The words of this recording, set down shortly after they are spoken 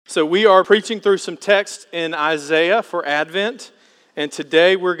So we are preaching through some text in Isaiah for Advent, and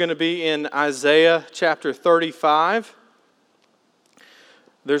today we're going to be in Isaiah chapter 35.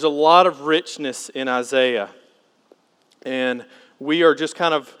 There's a lot of richness in Isaiah, and we are just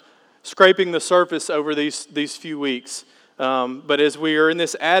kind of scraping the surface over these few weeks. But as we are in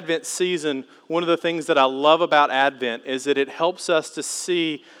this Advent season, one of the things that I love about Advent is that it helps us to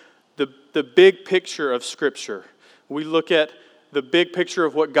see the big picture of Scripture. We look at the big picture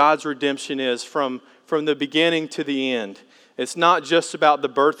of what God's redemption is from the beginning to the end. It's not just about the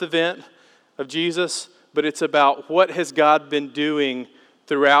birth event of Jesus, but it's about what has God been doing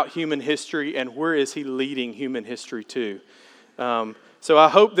throughout human history and where is He leading human history to. So I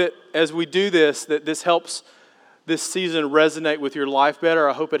hope that as we do this, that this helps this season resonate with your life better.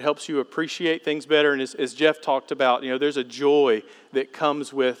 I hope it helps you appreciate things better. And as Jeff talked about, there's a joy that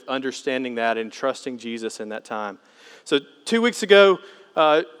comes with understanding that and trusting Jesus in that time. So 2 weeks ago,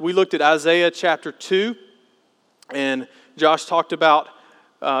 we looked at Isaiah chapter 2, and Josh talked about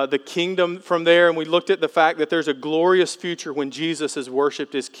the kingdom from there, and we looked at the fact that there's a glorious future when Jesus is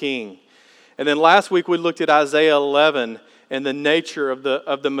worshipped as king. And then last week, we looked at Isaiah 11 and the nature of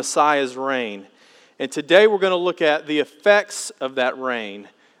the Messiah's reign. And today, we're going to look at the effects of that reign,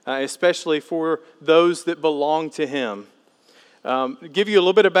 especially for those that belong to Him. Give you a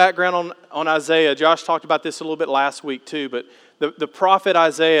little bit of background on Isaiah. Josh talked about this a little bit last week too, but the prophet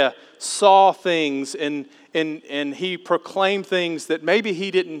Isaiah saw things and he proclaimed things that maybe he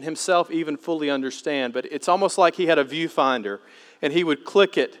didn't himself even fully understand, but it's almost like he had a viewfinder and he would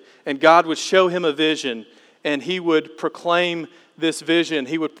click it and God would show him a vision and he would proclaim this vision.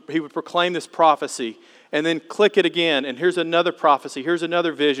 He would proclaim this prophecy and then click it again and here's another prophecy, here's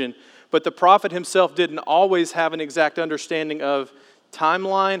another vision. But the prophet himself didn't always have an exact understanding of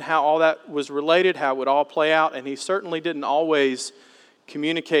timeline, how all that was related, how it would all play out, and he certainly didn't always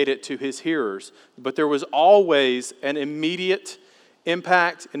communicate it to his hearers. But there was always an immediate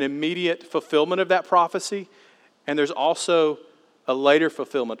impact, an immediate fulfillment of that prophecy, and there's also a later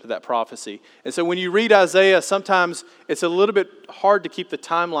fulfillment of that prophecy. And so when you read Isaiah, sometimes it's a little bit hard to keep the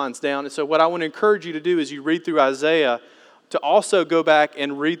timelines down. And so what I want to encourage you to do is you read through Isaiah to also go back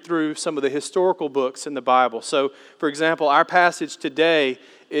and read through some of the historical books in the Bible. So, for example, our passage today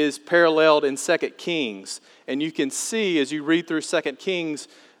is paralleled in 2 Kings. And you can see as you read through 2 Kings,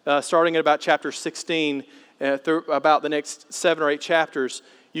 starting at about chapter 16, through about the next 7 or 8 chapters,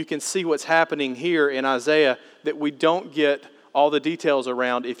 you can see what's happening here in Isaiah that we don't get all the details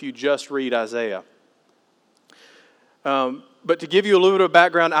around if you just read Isaiah. But to give you a little bit of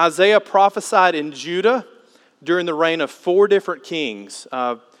background, Isaiah prophesied in Judah during the reign of 4 different kings,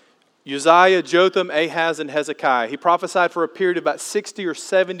 Uzziah, Jotham, Ahaz, and Hezekiah. He prophesied for a period of about 60 or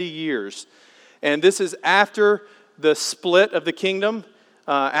 70 years. And this is after the split of the kingdom.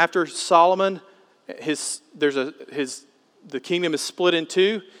 After Solomon, the kingdom is split in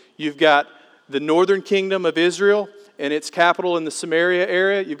two. You've got the northern kingdom of Israel and its capital in the Samaria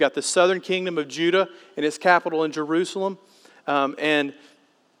area. You've got the southern kingdom of Judah and its capital in Jerusalem. And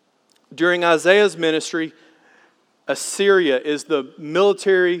during Isaiah's ministry, Assyria is the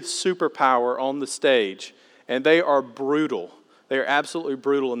military superpower on the stage, and they are brutal. They are absolutely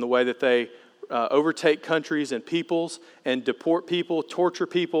brutal in the way that they overtake countries and peoples and deport people, torture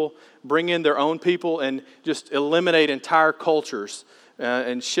people, bring in their own people, and just eliminate entire cultures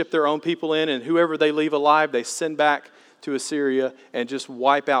and ship their own people in, and whoever they leave alive, they send back to Assyria and just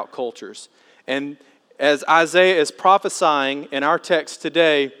wipe out cultures. And as Isaiah is prophesying in our text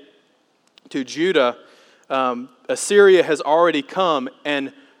today to Judah, Assyria has already come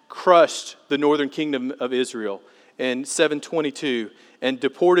and crushed the northern kingdom of Israel in 722 and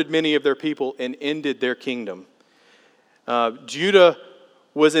deported many of their people and ended their kingdom. Judah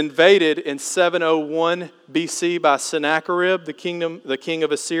was invaded in 701 BC by Sennacherib, the king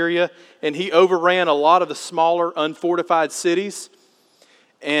of Assyria, and he overran a lot of the smaller unfortified cities,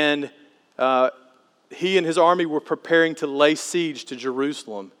 and he and his army were preparing to lay siege to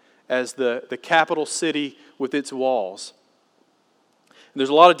Jerusalem as the capital city with its walls. And there's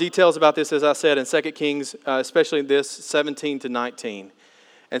a lot of details about this, as I said, in 2 Kings, especially this 17 to 19.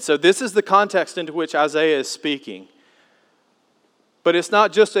 And so this is the context into which Isaiah is speaking. But it's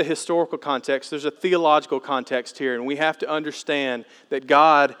not just a historical context. There's a theological context here, and we have to understand that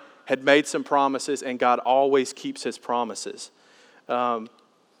God had made some promises, and God always keeps His promises.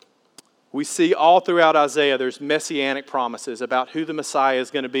 We see all throughout Isaiah, there's messianic promises about who the Messiah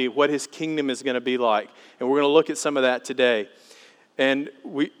is going to be, what His kingdom is going to be like. And we're going to look at some of that today. And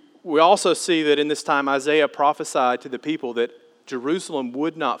we also see that in this time, Isaiah prophesied to the people that Jerusalem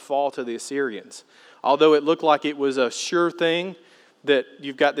would not fall to the Assyrians. Although it looked like it was a sure thing, that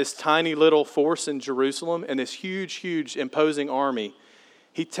you've got this tiny little force in Jerusalem and this huge, huge imposing army,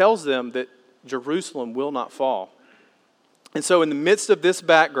 he tells them that Jerusalem will not fall. And so in the midst of this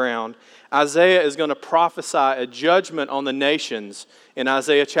background, Isaiah is going to prophesy a judgment on the nations in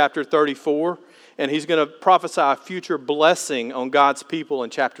Isaiah chapter 34. And he's going to prophesy a future blessing on God's people in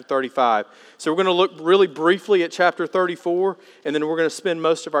chapter 35. So we're going to look really briefly at chapter 34, and then we're going to spend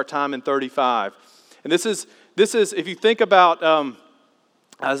most of our time in 35. And this is if you think about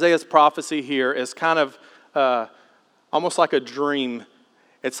Isaiah's prophecy here as kind of almost like a dream.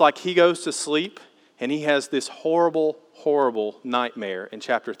 It's like he goes to sleep, and he has this horrible, horrible nightmare in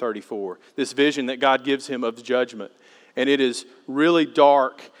chapter 34. This vision that God gives him of judgment. And it is really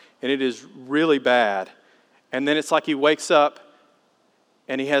dark, and it is really bad. And then it's like he wakes up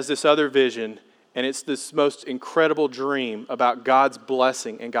and he has this other vision, and it's this most incredible dream about God's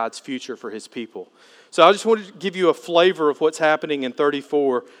blessing and God's future for his people. So I just wanted to give you a flavor of what's happening in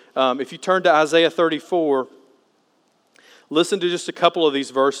 34. If you turn to Isaiah 34, listen to just a couple of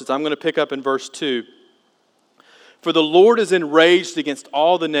these verses. I'm going to pick up in verse 2. For the Lord is enraged against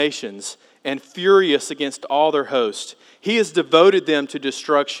all the nations and furious against all their host. He has devoted them to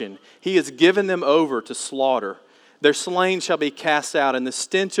destruction. He has given them over to slaughter. Their slain shall be cast out, and the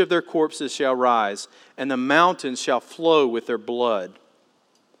stench of their corpses shall rise, and the mountains shall flow with their blood.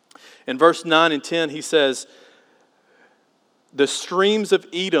 In verse 9 and 10, he says, the streams of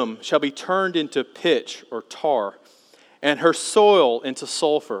Edom shall be turned into pitch or tar, and her soil into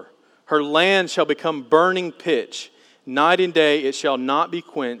sulfur. Her land shall become burning pitch. Night and day it shall not be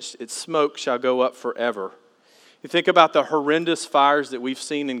quenched. Its smoke shall go up forever. You think about the horrendous fires that we've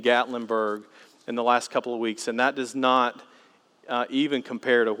seen in Gatlinburg in the last couple of weeks, and that does not even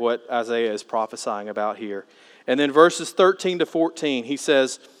compare to what Isaiah is prophesying about here. And then verses 13 to 14, he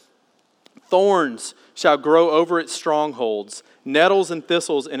says, thorns shall grow over its strongholds, nettles and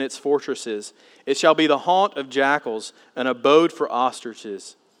thistles in its fortresses. It shall be the haunt of jackals, an abode for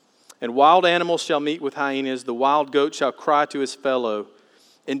ostriches. And wild animals shall meet with hyenas. The wild goat shall cry to his fellow.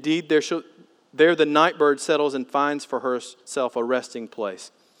 Indeed, there the night bird settles and finds for herself a resting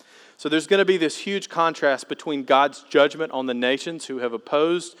place. So there's going to be this huge contrast between God's judgment on the nations who have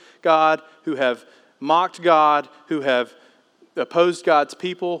opposed God, who have mocked God, who have opposed God's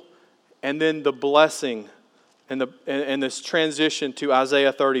people, and then the blessing and this transition to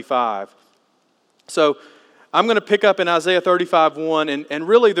Isaiah 35. So I'm going to pick up in Isaiah 35:1, and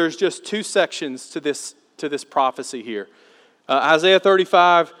really there's just two sections to this prophecy here. Isaiah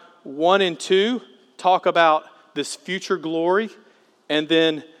 35:1 and 2 talk about this future glory, and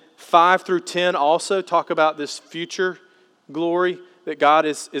then 5 through 10 also talk about this future glory that God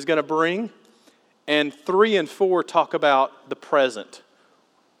is going to bring, and 3 and 4 talk about the present.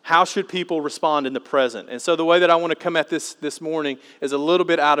 How should people respond in the present? And so the way that I want to come at this morning is a little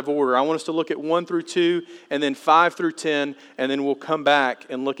bit out of order. I want us to look at 1 through 2, and then 5 through 10, and then we'll come back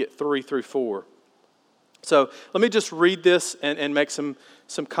and look at 3 through 4. So let me just read this and make some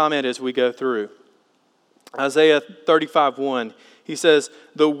comment as we go through. Isaiah 35:1, he says,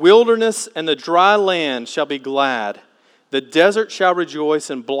 the wilderness and the dry land shall be glad. The desert shall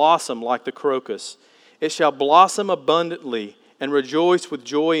rejoice and blossom like the crocus. It shall blossom abundantly and rejoice with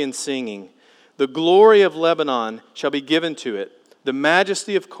joy and singing. The glory of Lebanon shall be given to it, the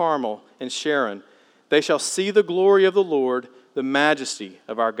majesty of Carmel and Sharon. They shall see the glory of the Lord, the majesty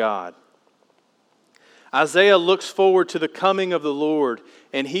of our God. Isaiah looks forward to the coming of the Lord,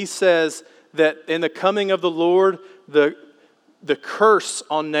 and he says that in the coming of the Lord, the curse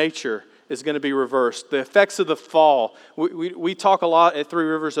on nature is going to be reversed. The effects of the fall. We talk a lot at Three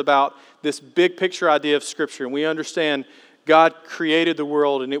Rivers about this big picture idea of Scripture, and we understand God created the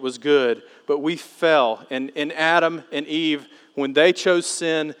world and it was good, but we fell. And Adam and Eve, when they chose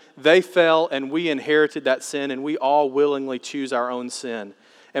sin, they fell and we inherited that sin, and we all willingly choose our own sin.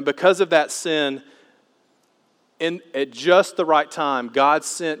 And because of that sin, at just the right time, God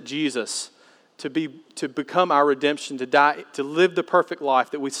sent Jesus to become our redemption, to die, to live the perfect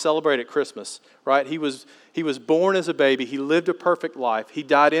life that we celebrate at Christmas, right? He was born as a baby. He lived a perfect life. He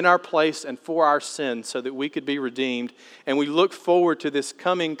died in our place and for our sins so that we could be redeemed. And we look forward to this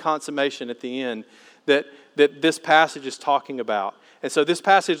coming consummation at the end that this passage is talking about. And so this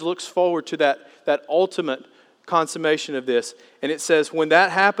passage looks forward to that ultimate consummation of this. And it says, when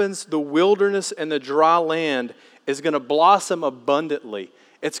that happens, the wilderness and the dry land is going to blossom abundantly.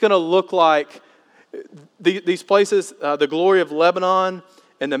 It's going to look like these places, the glory of Lebanon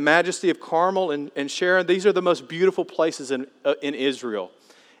and the majesty of Carmel and Sharon. These are the most beautiful places in Israel.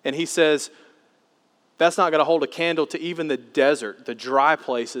 And he says, that's not going to hold a candle to even the desert. The dry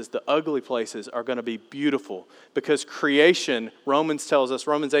places, the ugly places are going to be beautiful because creation, Romans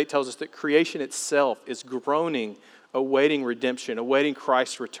 8 tells us that creation itself is groaning, awaiting redemption, awaiting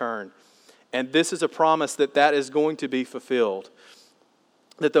Christ's return. And this is a promise that is going to be fulfilled.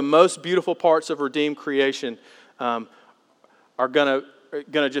 That the most beautiful parts of redeemed creation are going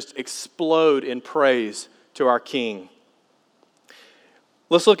to just explode in praise to our King.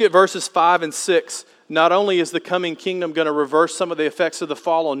 Let's look at verses 5 and 6. Not only is the coming kingdom going to reverse some of the effects of the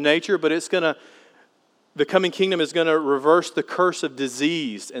fall on nature, but the coming kingdom is going to reverse the curse of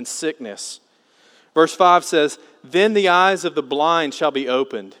disease and sickness. Verse 5 says, "Then the eyes of the blind shall be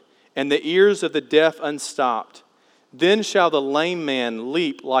opened, and the ears of the deaf unstopped. Then shall the lame man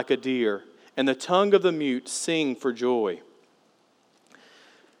leap like a deer, and the tongue of the mute sing for joy."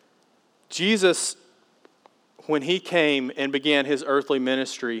 Jesus, when he came and began his earthly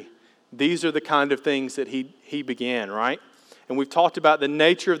ministry, these are the kind of things that he began, right? And we've talked about the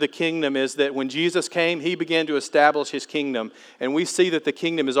nature of the kingdom is that when Jesus came, he began to establish his kingdom. And we see that the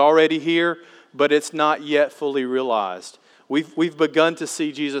kingdom is already here, but it's not yet fully realized. We've begun to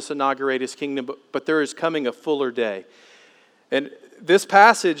see Jesus inaugurate his kingdom, but there is coming a fuller day. And this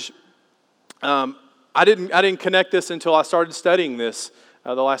passage, I didn't connect this until I started studying this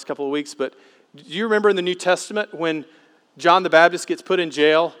the last couple of weeks, but do you remember in the New Testament when John the Baptist gets put in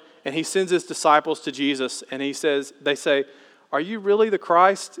jail and he sends his disciples to Jesus and they say, "Are you really the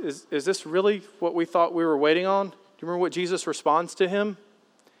Christ? Is this really what we thought we were waiting on?" Do you remember what Jesus responds to him?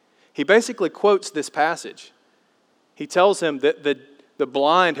 He basically quotes this passage. He tells him that the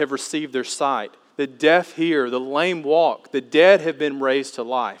blind have received their sight, the deaf hear, the lame walk, the dead have been raised to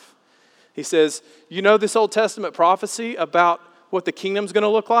life. He says, "You know this Old Testament prophecy about what the kingdom's going to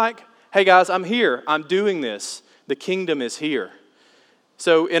look like? Hey guys, I'm here. I'm doing this. The kingdom is here."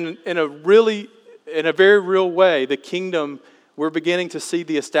 So in a very real way, the kingdom, we're beginning to see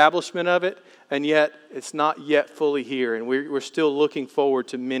the establishment of it, and yet it's not yet fully here. And we're still looking forward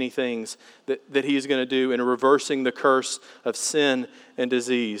to many things that he's going to do in reversing the curse of sin and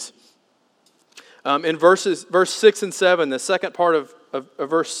disease. In verse 6 and 7, the second part of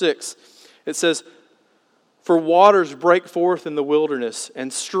verse 6, it says, "For waters break forth in the wilderness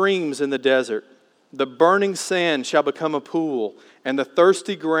and streams in the desert. The burning sand shall become a pool, and the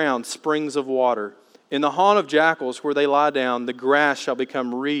thirsty ground springs of water. In the haunt of jackals where they lie down, the grass shall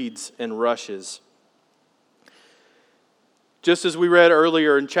become reeds and rushes." Just as we read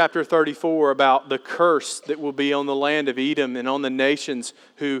earlier in chapter 34 about the curse that will be on the land of Edom and on the nations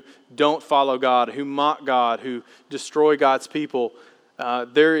who don't follow God, who mock God, who destroy God's people,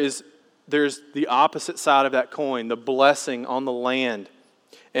 there's the opposite side of that coin, the blessing on the land.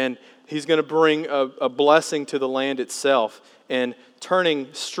 And he's going to bring a blessing to the land itself and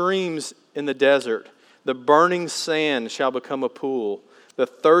turning streams in the desert. The burning sand shall become a pool. The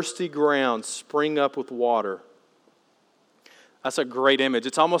thirsty ground spring up with water. That's a great image.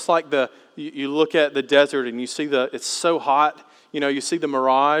 It's almost like you look at the desert and you see it's so hot. You see the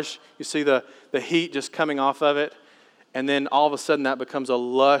mirage. You see the heat just coming off of it. And then all of a sudden that becomes a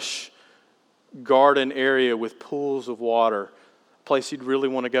lush garden area with pools of water. A place you'd really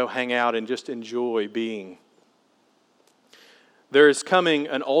want to go hang out and just enjoy being. There is coming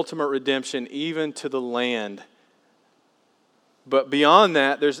an ultimate redemption even to the land. But beyond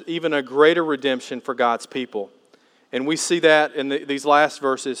that, there's even a greater redemption for God's people. And we see that in these last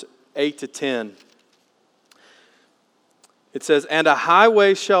verses, 8 to 10. It says, "And a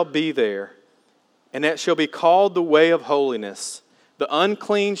highway shall be there, and it shall be called the way of holiness. The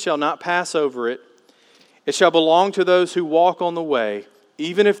unclean shall not pass over it. It shall belong to those who walk on the way.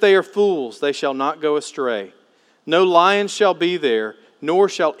 Even if they are fools, they shall not go astray. No lion shall be there, nor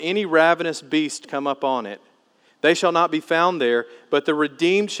shall any ravenous beast come up on it. They shall not be found there, but the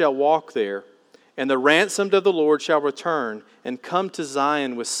redeemed shall walk there. And the ransomed of the Lord shall return and come to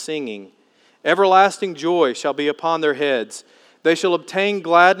Zion with singing. Everlasting joy shall be upon their heads. They shall obtain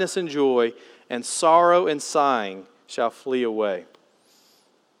gladness and joy, and sorrow and sighing shall flee away."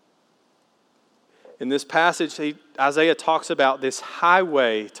 In this passage, Isaiah talks about this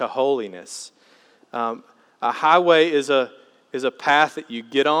highway to holiness. A highway is a path that you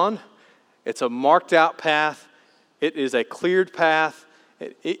get on. It's a marked out path. It is a cleared path.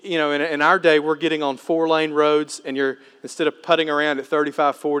 In our day, we're getting on 4-lane roads, and instead of putting around at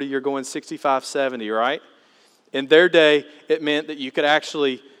 35, 40, you're going 65, 70, right? In their day, it meant that you could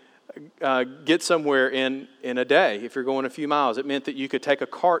actually get somewhere in a day. If you're going a few miles, it meant that you could take a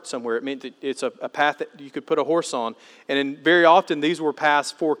cart somewhere. It meant that it's a path that you could put a horse on. And very often, these were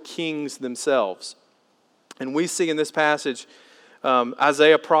paths for kings themselves. And we see in this passage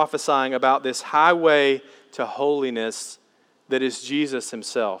Isaiah prophesying about this highway to holiness that is Jesus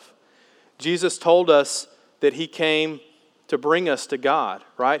himself. Jesus told us that he came to bring us to God,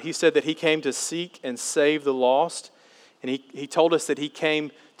 right? He said that he came to seek and save the lost. And he told us that he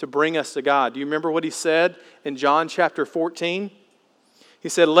came to bring us to God. Do you remember what he said in John chapter 14? He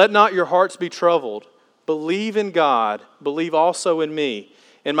said, "Let not your hearts be troubled. Believe in God. Believe also in me.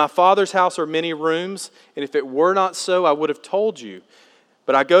 In my Father's house are many rooms, and if it were not so, I would have told you.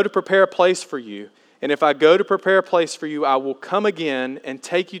 But I go to prepare a place for you. And if I go to prepare a place for you, I will come again and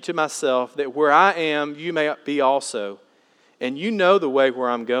take you to myself, that where I am, you may be also. And you know the way where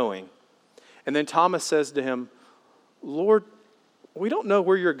I'm going." And then Thomas says to him, "Lord, we don't know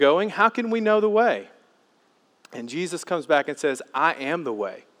where you're going. How can we know the way?" And Jesus comes back and says, "I am the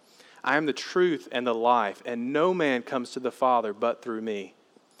way. I am the truth and the life, and no man comes to the Father but through me."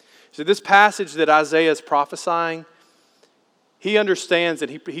 So this passage that Isaiah is prophesying, he understands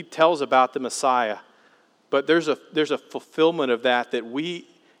and he tells about the Messiah. But there's a fulfillment of that we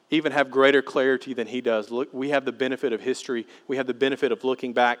even have greater clarity than he does. Look, we have the benefit of history. We have the benefit of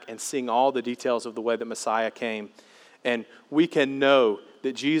looking back and seeing all the details of the way that Messiah came. And we can know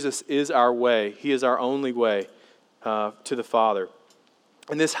that Jesus is our way. He is our only way to the Father.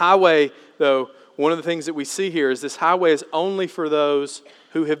 And this highway, though, one of the things that we see here is this highway is only for those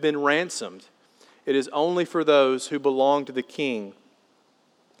who have been ransomed. It is only for those who belong to the King.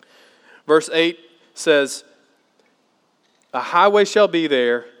 Verse 8 says, "A highway shall be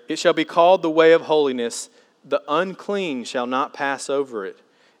there. It shall be called the way of holiness. The unclean shall not pass over it.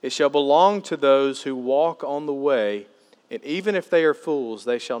 It shall belong to those who walk on the way, and even if they are fools,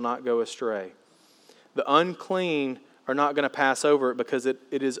 they shall not go astray." The unclean are not going to pass over it because it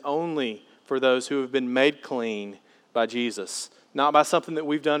is only for those who have been made clean by Jesus. Not by something that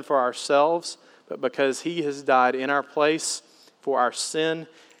we've done for ourselves, but because he has died in our place for our sin,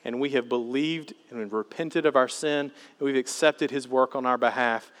 and we have believed and repented of our sin, and we've accepted his work on our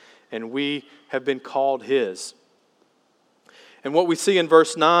behalf, and we have been called his. And what we see in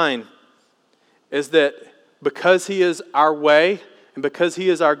verse 9 is that because he is our way, and because he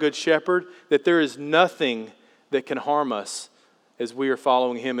is our good shepherd, that there is nothing that can harm us as we are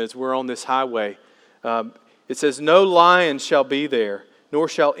following him, as we're on this highway. It says, "No lion shall be there, nor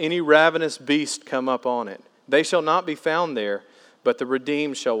shall any ravenous beast come up on it. They shall not be found there, but the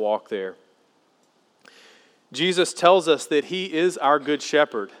redeemed shall walk there." Jesus tells us that he is our good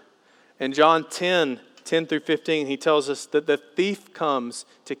shepherd. In John 10 through 15, he tells us that the thief comes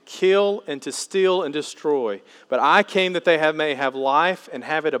to kill and to steal and destroy. But I came that they may have life and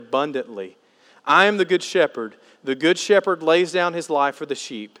have it abundantly. I am the good shepherd. The good shepherd lays down his life for the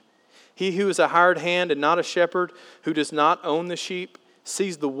sheep. He who is a hired hand and not a shepherd, who does not own the sheep,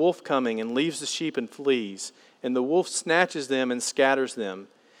 sees the wolf coming and leaves the sheep and flees. And the wolf snatches them and scatters them.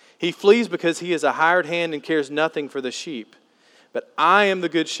 He flees because he is a hired hand and cares nothing for the sheep. But I am the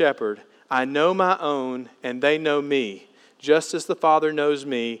good shepherd. I know my own, and they know me, just as the Father knows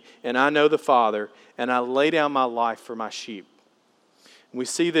me, and I know the Father, and I lay down my life for my sheep. And we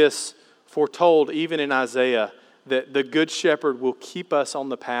see this foretold even in Isaiah, that the good shepherd will keep us on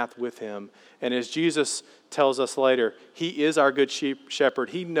the path with him. And as Jesus tells us later, he is our good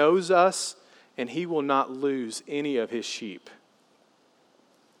shepherd. He knows us, and he will not lose any of his sheep.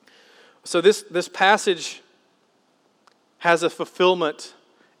 So this passage has a fulfillment,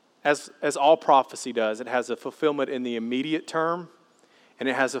 as all prophecy does. It has a fulfillment in the immediate term, and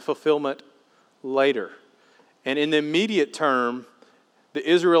it has a fulfillment later. And in the immediate term, the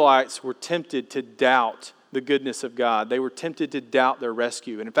Israelites were tempted to doubt the goodness of God. They were tempted to doubt their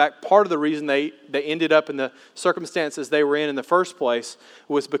rescue. And in fact, part of the reason they ended up in the circumstances they were in the first place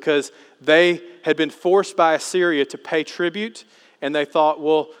was because they had been forced by Assyria to pay tribute. And they thought,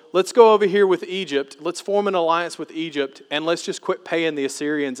 well, let's go over here with Egypt. Let's form an alliance with Egypt, and let's just quit paying the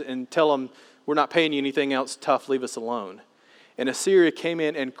Assyrians and tell them, we're not paying you anything else tough, leave us alone. And Assyria came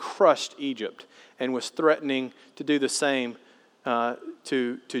in and crushed Egypt and was threatening to do the same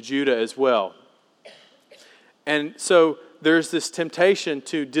to Judah as well. And so there's this temptation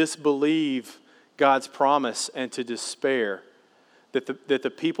to disbelieve God's promise and to despair that the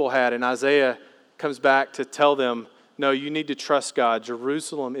people had. And Isaiah comes back to tell them, no, you need to trust God.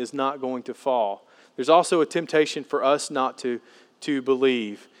 Jerusalem is not going to fall. There's also a temptation for us not to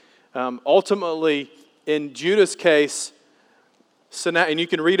believe. Ultimately, in Judah's case, and you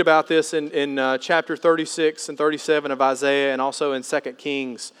can read about this in chapter 36 and 37 of Isaiah, and also in 2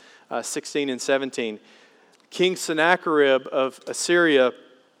 Kings 16 and 17. King Sennacherib of Assyria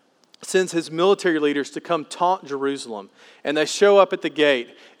sends his military leaders to come taunt Jerusalem. And they show up at the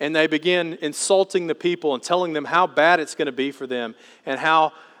gate and they begin insulting the people and telling them how bad it's going to be for them and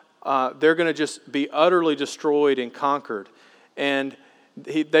how they're going to just be utterly destroyed and conquered. And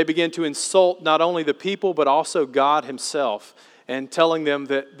they begin to insult not only the people but also God himself, and telling them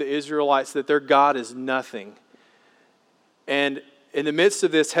that the Israelites, that their God is nothing. And in the midst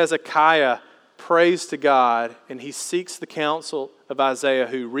of this, Hezekiah prays to God, and he seeks the counsel of Isaiah,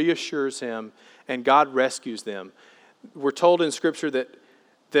 who reassures him, and God rescues them. We're told in Scripture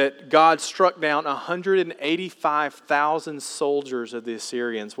that God struck down 185,000 soldiers of the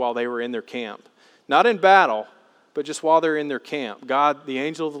Assyrians while they were in their camp. Not in battle, but just while they're in their camp. God, the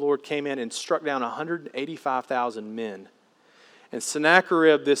angel of the Lord, came in and struck down 185,000 men. And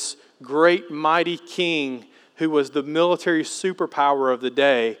Sennacherib, this great mighty king who was the military superpower of the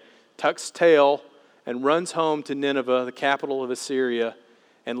day, tucks tail and runs home to Nineveh, the capital of Assyria,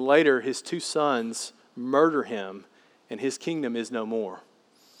 and later his 2 sons murder him, and his kingdom is no more.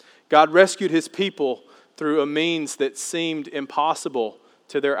 God rescued his people through a means that seemed impossible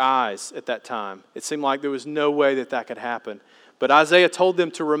to their eyes at that time. It seemed like there was no way that could happen. But Isaiah told them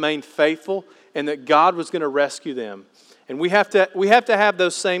to remain faithful and that God was going to rescue them. And we have to have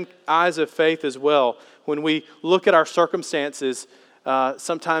those same eyes of faith as well. When we look at our circumstances,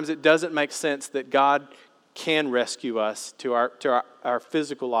 sometimes it doesn't make sense that God can rescue us to our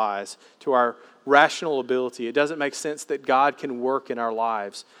physical eyes, to our rational ability. It doesn't make sense that God can work in our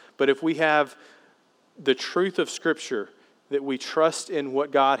lives. But if we have the truth of Scripture, that we trust in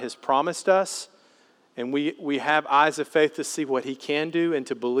what God has promised us, and we have eyes of faith to see what He can do and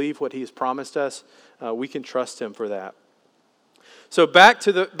to believe what He has promised us, we can trust Him for that. So back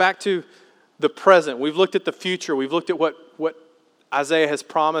to the present. We've looked at the future. We've looked at what Isaiah has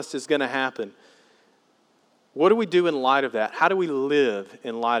promised is going to happen. What do we do in light of that? How do we live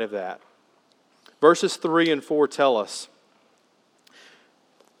in light of that? Verses 3 and 4 tell us.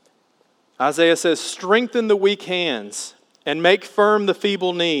 Isaiah says, "Strengthen the weak hands and make firm the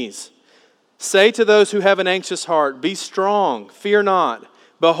feeble knees. Say to those who have an anxious heart, be strong, fear not.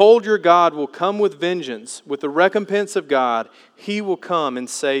 Behold, your God will come with vengeance. With the recompense of God, He will come and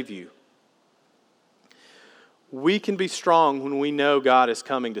save you." We can be strong when we know God is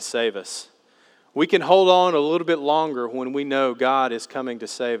coming to save us. We can hold on a little bit longer when we know God is coming to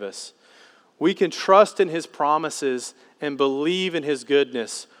save us. We can trust in His promises and believe in His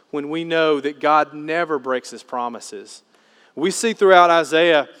goodness when we know that God never breaks His promises. We see throughout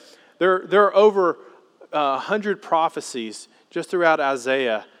Isaiah, there are over 100 prophecies just throughout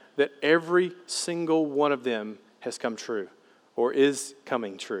Isaiah that every single one of them has come true or is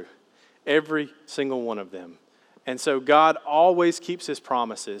coming true. Every single one of them. And so God always keeps His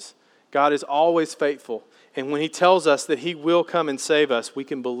promises. God is always faithful. And when He tells us that He will come and save us, we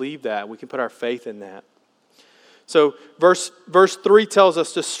can believe that. We can put our faith in that. So verse 3 tells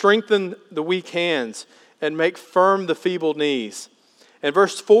us to strengthen the weak hands and make firm the feeble knees. And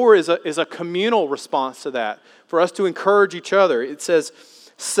verse 4 is a communal response to that, for us to encourage each other. It says,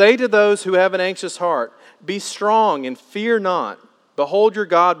 "Say to those who have an anxious heart, be strong and fear not. Behold, your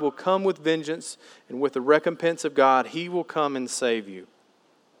God will come with vengeance, and with the recompense of God, He will come and save you."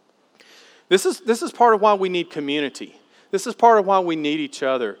 This is part of why we need community. This is part of why we need each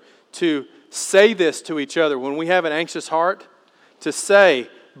other, to say this to each other when we have an anxious heart, to say,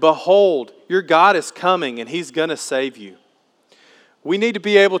 "Behold, your God is coming and He's going to save you." We need to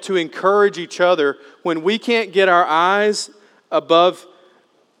be able to encourage each other when we can't get our eyes above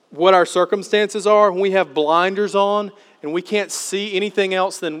what our circumstances are, when we have blinders on and we can't see anything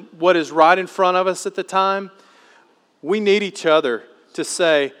else than what is right in front of us at the time. We need each other to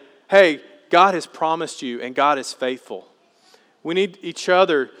say, "Hey, God has promised you and God is faithful." We need each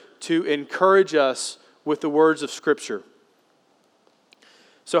other to encourage us with the words of Scripture.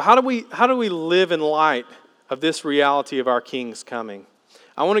 So how do we live in light of this reality of our King's coming?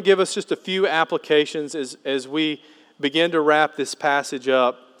 I want to give us just a few applications as we begin to wrap this passage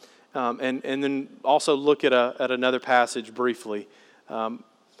up, and then also look at another passage briefly.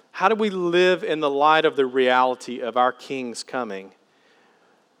 How do we live in the light of the reality of our King's coming?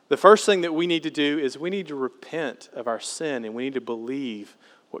 The first thing that we need to do is we need to repent of our sin, and we need to believe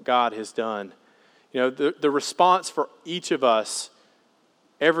what God has done. You know, the response for each of us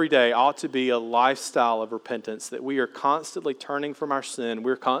every day ought to be a lifestyle of repentance, that we are constantly turning from our sin.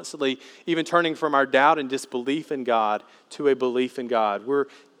 We're constantly even turning from our doubt and disbelief in God to a belief in God. We're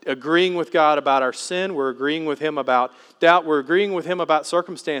agreeing with God about our sin. We're agreeing with Him about doubt. We're agreeing with Him about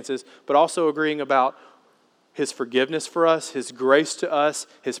circumstances, but also agreeing about His forgiveness for us, His grace to us,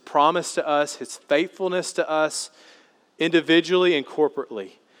 His promise to us, His faithfulness to us, individually and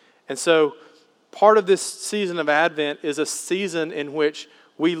corporately. And so part of this season of Advent is a season in which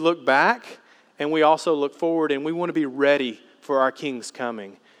we look back and we also look forward, and we want to be ready for our King's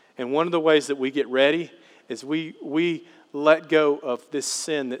coming. And one of the ways that we get ready is we let go of this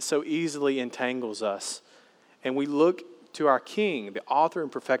sin that so easily entangles us. And we look to our King, the author and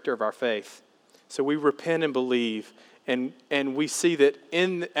perfecter of our faith. So we repent and believe, and we see that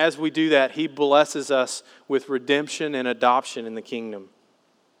as we do that, He blesses us with redemption and adoption in the kingdom.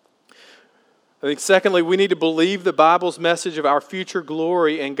 I think secondly, we need to believe the Bible's message of our future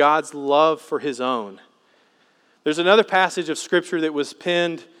glory and God's love for His own. There's another passage of Scripture that was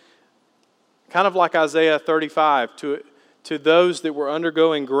penned kind of like Isaiah 35 to those that were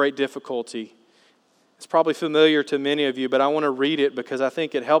undergoing great difficulty. It's probably familiar to many of you, but I want to read it because I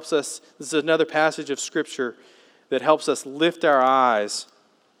think it helps us. This is another passage of Scripture that helps us lift our eyes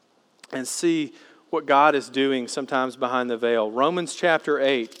and see what God is doing sometimes behind the veil. Romans chapter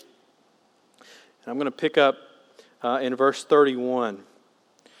 8. I'm going to pick up in verse 31.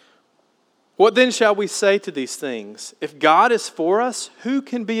 What then shall we say to these things? If God is for us, who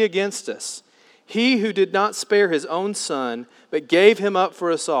can be against us? He who did not spare His own Son, but gave Him up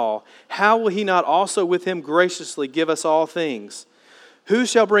for us all, how will He not also with Him graciously give us all things? Who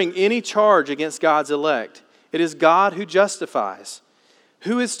shall bring any charge against God's elect? It is God who justifies.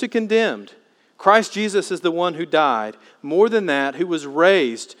 Who is to condemn? Christ Jesus is the one who died, more than that, who was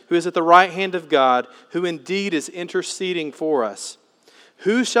raised, who is at the right hand of God, who indeed is interceding for us.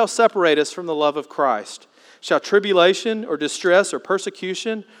 Who shall separate us from the love of Christ? Shall tribulation or distress or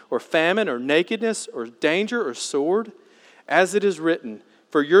persecution or famine or nakedness or danger or sword? As it is written,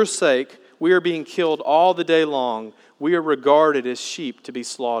 for your sake we are being killed all the day long. We are regarded as sheep to be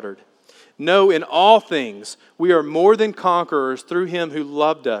slaughtered. No, in all things we are more than conquerors through Him who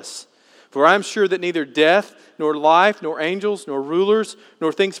loved us. For I am sure that neither death, nor life, nor angels, nor rulers,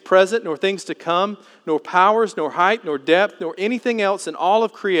 nor things present, nor things to come, nor powers, nor height, nor depth, nor anything else in all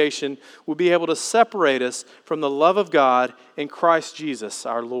of creation will be able to separate us from the love of God in Christ Jesus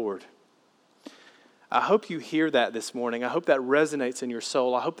our Lord. I hope you hear that this morning. I hope that resonates in your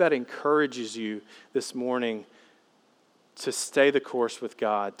soul. I hope that encourages you this morning to stay the course with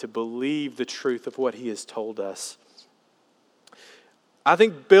God, to believe the truth of what He has told us. I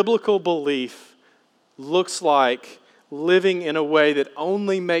think biblical belief looks like living in a way that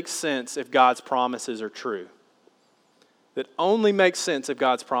only makes sense if God's promises are true. That only makes sense if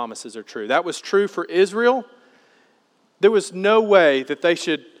God's promises are true. That was true for Israel. There was no way that they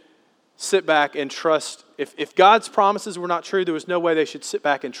should sit back and trust. If God's promises were not true, there was no way they should sit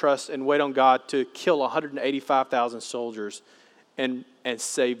back and trust and wait on God to kill 185,000 soldiers and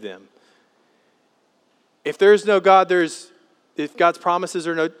save them. If there's no God, if God's promises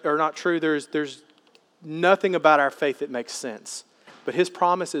are not true, there's nothing about our faith that makes sense. But His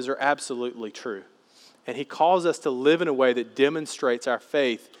promises are absolutely true. And He calls us to live in a way that demonstrates our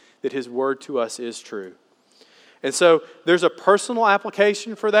faith that His word to us is true. And so there's a personal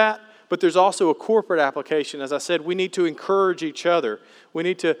application for that, but there's also a corporate application. As I said, we need to encourage each other. We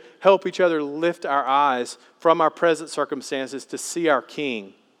need to help each other lift our eyes from our present circumstances to see our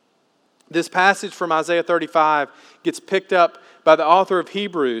King. This passage from Isaiah 35 gets picked up by the author of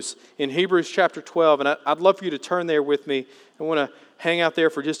Hebrews in Hebrews chapter 12. And I'd love for you to turn there with me. I want to hang out there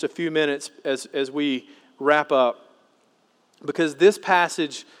for just a few minutes as we wrap up. Because this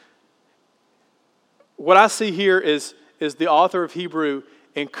passage, what I see here is the author of Hebrew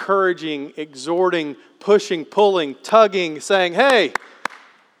encouraging, exhorting, pushing, pulling, tugging, saying, hey,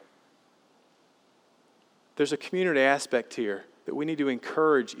 there's a community aspect here that we need to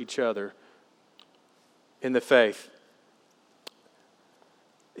encourage each other in the faith.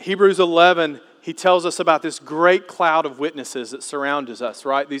 Hebrews 11, he tells us about this great cloud of witnesses that surrounds us,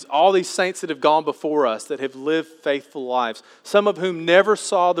 right? All these saints that have gone before us, that have lived faithful lives, some of whom never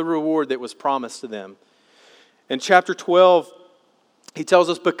saw the reward that was promised to them. In chapter 12, he tells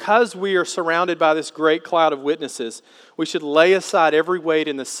us, because we are surrounded by this great cloud of witnesses, we should lay aside every weight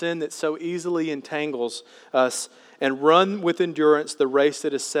and the sin that so easily entangles us, and run with endurance the race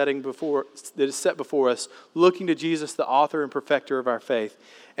that is set before us, looking to Jesus, the author and perfecter of our faith.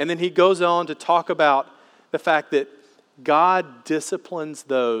 And then he goes on to talk about the fact that God disciplines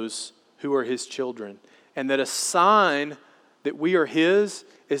those who are His children, and that a sign that we are His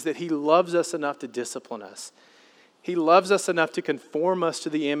is that He loves us enough to discipline us. He loves us enough to conform us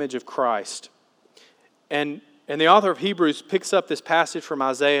to the image of Christ. And the author of Hebrews picks up this passage from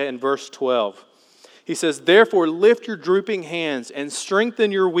Isaiah in verse 12. He says, therefore lift your drooping hands and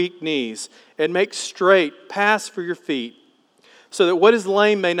strengthen your weak knees and make straight paths for your feet, so that what is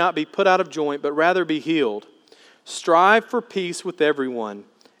lame may not be put out of joint, but rather be healed. Strive for peace with everyone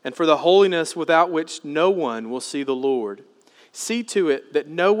and for the holiness without which no one will see the Lord. See to it that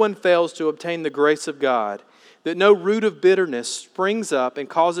no one fails to obtain the grace of God, that no root of bitterness springs up and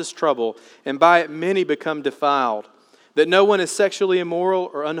causes trouble, and by it many become defiled, that no one is sexually immoral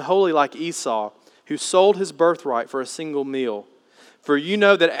or unholy like Esau, who sold his birthright for a single meal. For you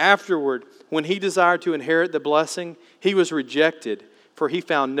know that afterward, when he desired to inherit the blessing, he was rejected, for he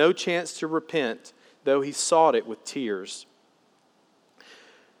found no chance to repent, though he sought it with tears.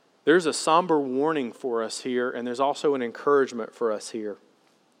 There's a somber warning for us here, and there's also an encouragement for us here.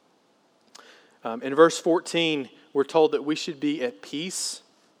 In verse 14, we're told that we should be at peace.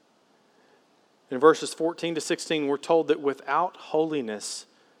 In verses 14 to 16, we're told that without holiness,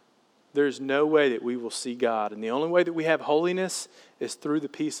 there's no way that we will see God. And the only way that we have holiness is through the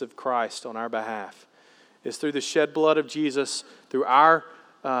peace of Christ on our behalf. It's through the shed blood of Jesus, through our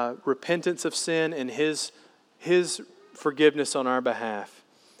repentance of sin and His forgiveness on our behalf.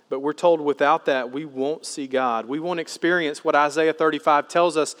 But we're told without that, we won't see God. We won't experience what Isaiah 35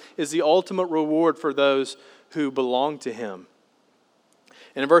 tells us is the ultimate reward for those who belong to Him.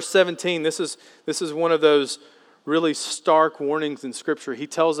 And in verse 17, this is one of those really stark warnings in Scripture. He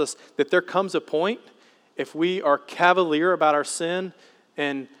tells us that there comes a point, if we are cavalier about our sin,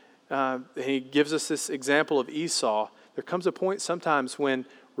 and he gives us this example of Esau, there comes a point sometimes when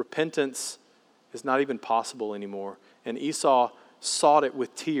repentance is not even possible anymore. And Esau sought it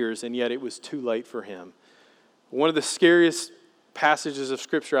with tears, and yet it was too late for him. One of the scariest passages of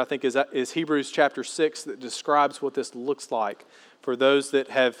Scripture, I think, is Hebrews chapter 6 that describes what this looks like for those that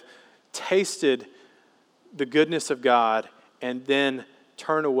have tasted the goodness of God and then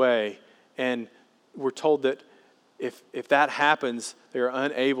turn away. And we're told that if that happens, they are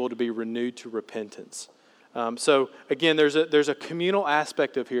unable to be renewed to repentance. So again, there's a communal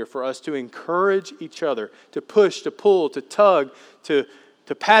aspect of here for us to encourage each other, to push, to pull, to tug, to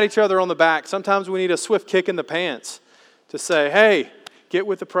pat each other on the back. Sometimes we need a swift kick in the pants to say, hey, get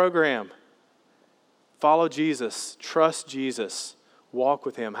with the program. Follow Jesus. Trust Jesus. Walk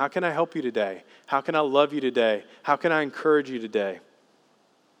with Him. How can I help you today? How can I love you today? How can I encourage you today?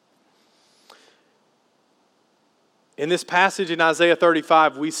 In this passage in Isaiah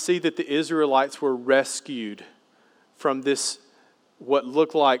 35, we see that the Israelites were rescued from this, what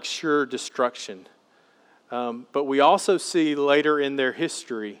looked like sure destruction. But we also see later in their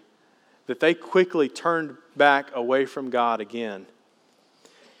history that they quickly turned back away from God again.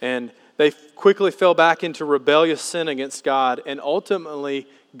 And they quickly fell back into rebellious sin against God. And ultimately,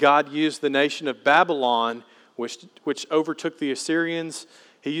 God used the nation of Babylon, which overtook the Assyrians.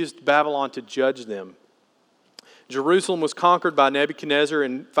 He used Babylon to judge them. Jerusalem was conquered by Nebuchadnezzar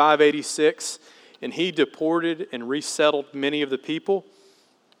in 586, and he deported and resettled many of the people.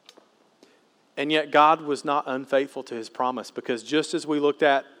 And yet God was not unfaithful to His promise, because just as we looked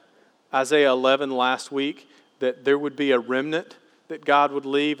at Isaiah 11 last week, that there would be a remnant that God would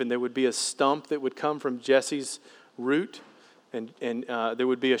leave, and there would be a stump that would come from Jesse's root, and there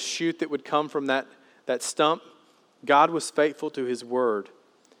would be a shoot that would come from that stump. God was faithful to His word.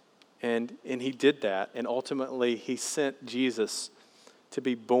 And He did that. And ultimately, He sent Jesus to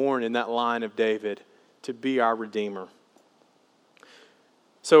be born in that line of David, to be our Redeemer.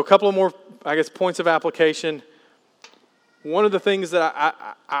 So a couple of more, points of application. One of the things that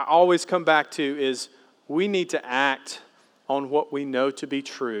I always come back to is we need to act on what we know to be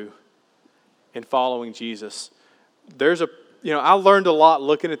true in following Jesus. I learned a lot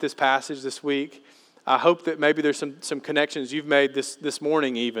looking at this passage this week. I hope that maybe there's some connections you've made this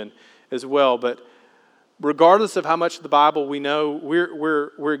morning even as well. But regardless of how much of the Bible we know,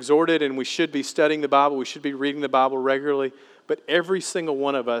 we're exhorted, and we should be studying the Bible. We should be reading the Bible regularly. But every single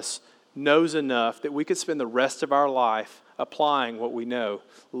one of us knows enough that we could spend the rest of our life applying what we know,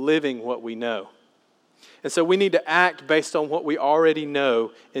 living what we know. And so we need to act based on what we already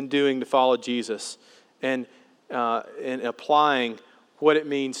know in doing to follow Jesus, and applying what it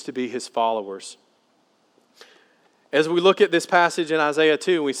means to be His followers. As we look at this passage in Isaiah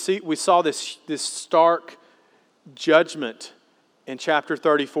 2, we saw this stark judgment in chapter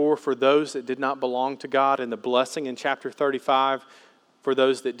 34 for those that did not belong to God, and the blessing in chapter 35 for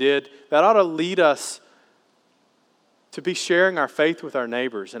those that did. That ought to lead us to be sharing our faith with our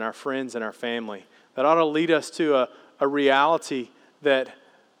neighbors and our friends and our family. That ought to lead us to a reality that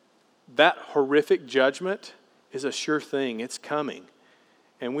horrific judgment is a sure thing. It's coming.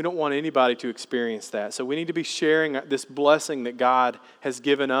 And we don't want anybody to experience that. So we need to be sharing this blessing that God has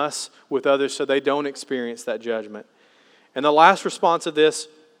given us with others so they don't experience that judgment. And the last response of this,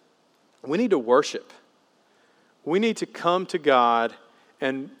 we need to worship. We need to come to God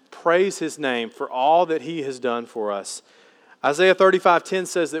and praise His name for all that He has done for us. Isaiah 35:10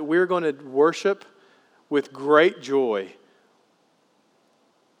 says that we're going to worship with great joy.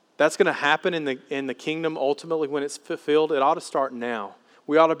 That's going to happen in the kingdom ultimately when it's fulfilled. It ought to start now.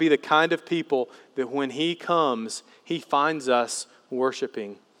 We ought to be the kind of people that when He comes, He finds us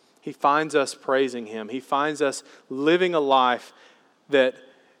worshiping. He finds us praising Him. He finds us living a life that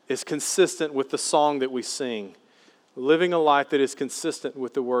is consistent with the song that we sing. Living a life that is consistent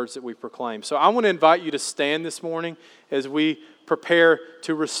with the words that we proclaim. So I want to invite you to stand this morning as we prepare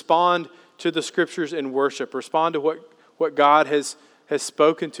to respond to the Scriptures in worship. Respond to what God has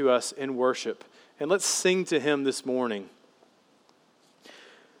spoken to us in worship. And let's sing to Him this morning.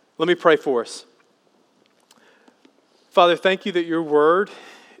 Let me pray for us. Father, thank you that your word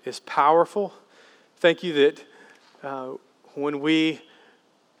is powerful. Thank you that when we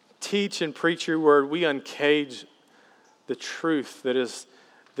teach and preach your word, we uncage the truth that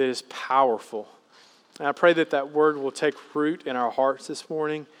is powerful. And I pray that word will take root in our hearts this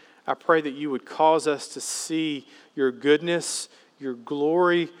morning. I pray that you would cause us to see your goodness, your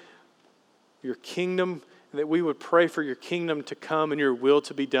glory, your kingdom, and that we would pray for your kingdom to come and your will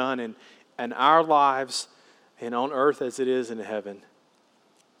to be done in our lives and on earth as it is in heaven.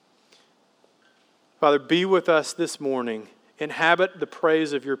 Father, be with us this morning. Inhabit the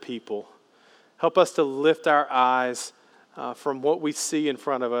praise of your people. Help us to lift our eyes from what we see in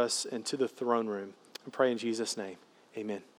front of us into the throne room. I pray in Jesus' name. Amen.